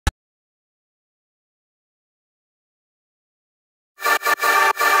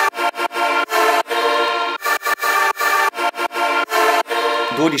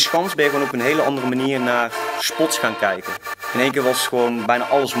door die schans ben je gewoon op een hele andere manier naar spots gaan kijken. In één keer was gewoon bijna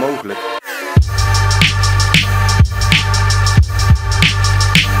alles mogelijk.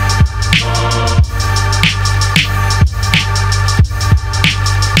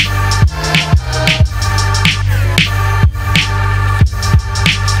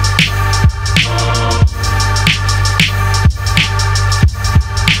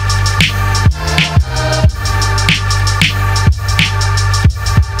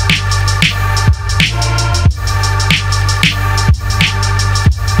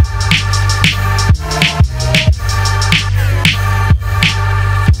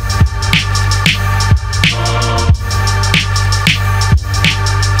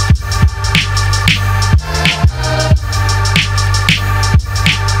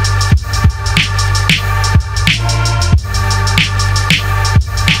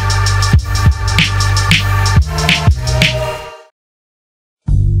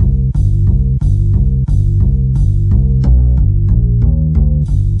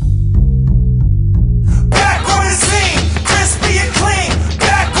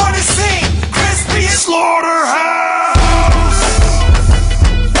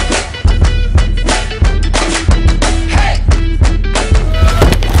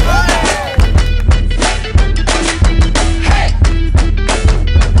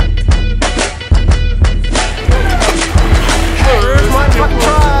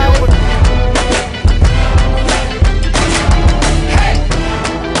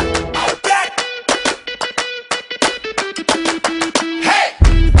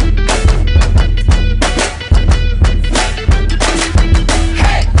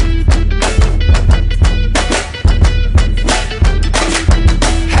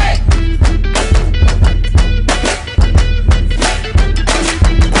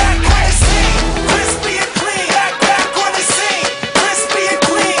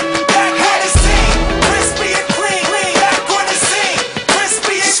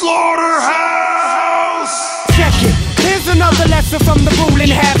 From the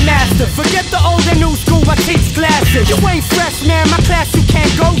ruling half master. Forget the old and new school, I teach classes. You ain't fresh, man, my class you can't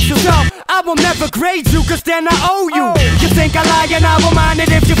go to. So I will never grade you, cause then I owe you. You think I lie and I will mind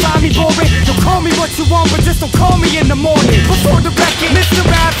it if you find me boring. You call me what you want, but just don't call me in the morning. Before the record, Mr.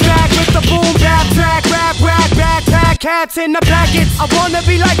 Rap Track with the boom bap track. Rap, backpack, cats in the packets. I wanna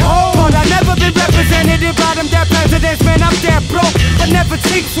be like home, but I never been representative by them dead presidents. Man, I'm dead broke, but never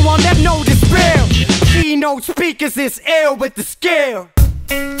cheap, so I'll never know this real. Keynote speakers is ill with the skill.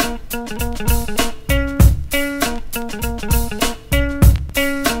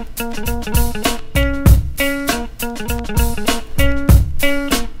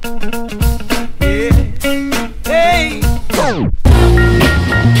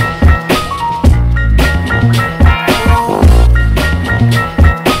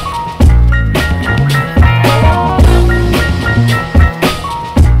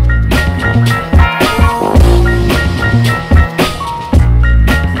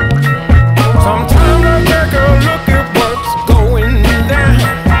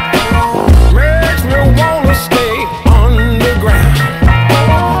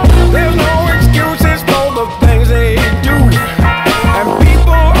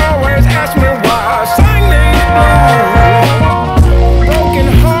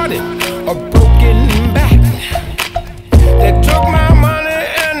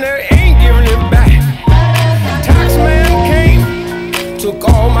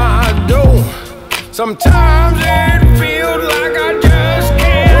 Sometimes it feels like I just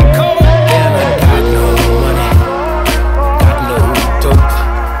can't cope. And I got no money, got no dope.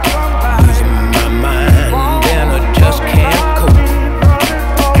 Losing my mind, and I just can't cope.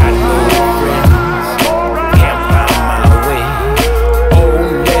 Got no friends, can't find my way.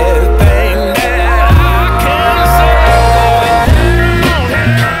 Only thing that I can say is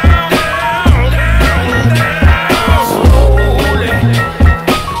down, down, down, down. Slowly,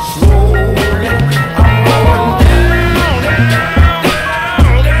 slowly.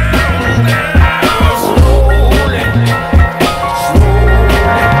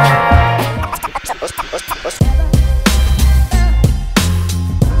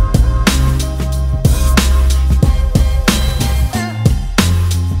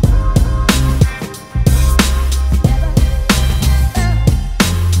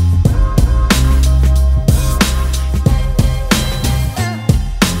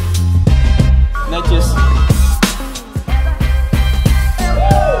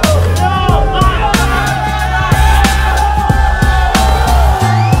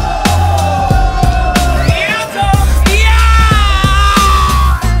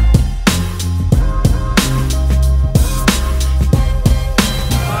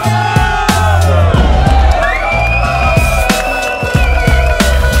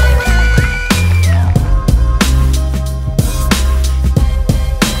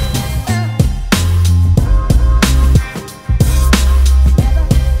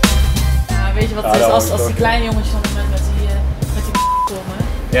 kleine jongens van het moment met die komen.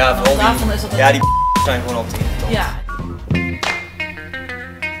 Ja, vooral daarvan is dat ja, die zijn gewoon altijd irritant. Ja.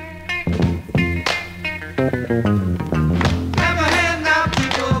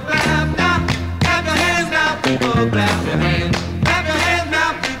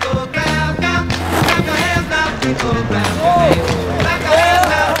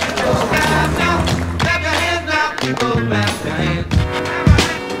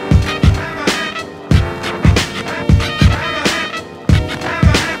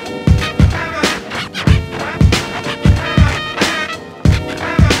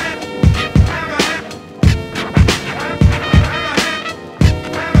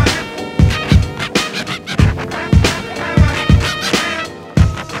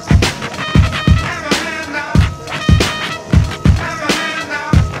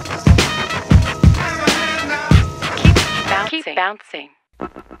 Bouncing.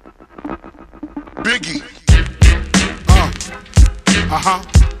 Biggie.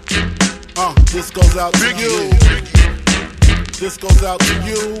 This goes out to you. This goes out to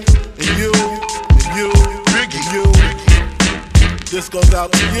you and you and you. Biggie. You. This goes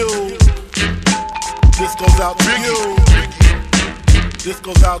out to you. This goes out to you. This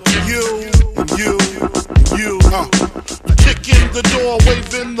goes out to you and you and you. Kick in the door,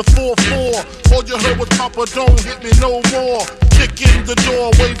 waving the 4-4. All you heard was Papa, don't hit me no more. Kick in the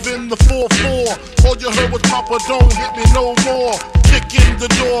door, waving the 4-4. All you heard was Papa, don't hit me no more. Kick in the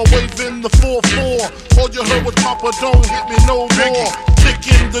door, waving the 4-4. All you heard was Papa, don't hit me no more. Kick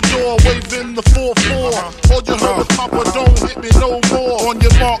in the door, waving the 4-4. All you heard was Papa, don't hit me no more. On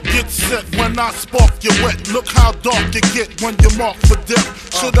your mark, get set. When I spark you wet, look how dark you get when you mark for death.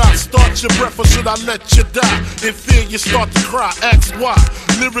 Should I start your breath or should I let you die? In fear you start to cry, ask why.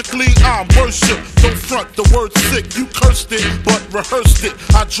 Lyrically I'm worship, don't front the word sick. You cursed it, but rehearsed it.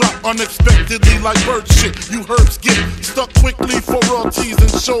 I drop unexpectedly like bird shit. You herbs get stuck quickly for royalties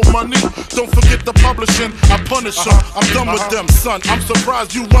and show money. Don't forget the publishing, I punish them. I'm done with them, son. I'm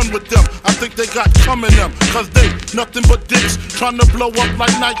surprised you run with them. I think they got coming them, cause they nothing but dicks. Trying to blow up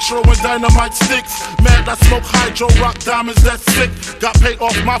like nitro and dynamite sticks. Mad I smoke hydro, rock diamonds, that's sick. Got paid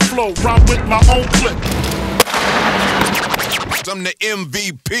off my flow, rhyme with my own clip. I'm the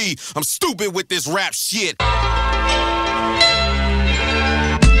MVP. I'm stupid with this rap shit.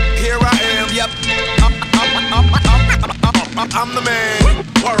 Here I am, yep. I'm the man.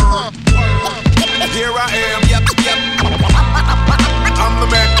 Here I am, yep. I'm the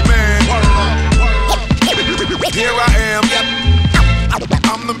man. Here I am, yep.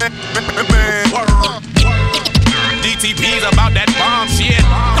 I'm the man. DTP's about that bomb shit.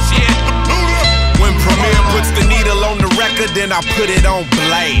 When Premier puts the needle on the record, then I put it on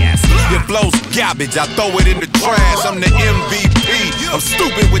blast. It flows garbage, I throw it in the trash. I'm the MVP. I'm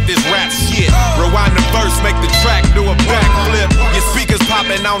stupid with this rap shit. Rewind the verse, make the track do a backflip. Your speakers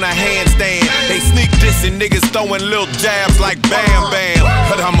popping on a handstand. They sneak dissing niggas throwing little jabs like Bam Bam.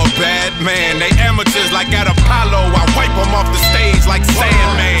 But I'm a bad man. They amateurs like at Apollo. I wipe them off the stage like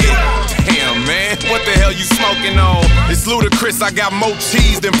Sandman. Damn, man, what the hell you smoking on? It's ludicrous, I got more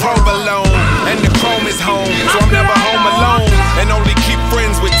cheese than provolone. And the chrome is home, so I'm never home alone. And only keep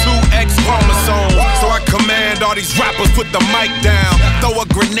friends with 2 X chromosomes. So I command all these rappers, put the mic down. Throw a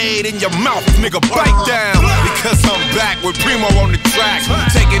grenade in your mouth, nigga, bite down. Because I'm back with Primo on the track.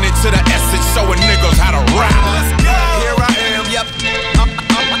 Taking it to the essence, showing niggas how to rap. Here I am, yep.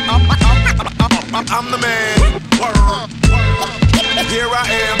 I'm the man. Here I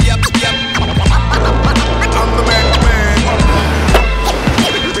am, yep. I'm the man.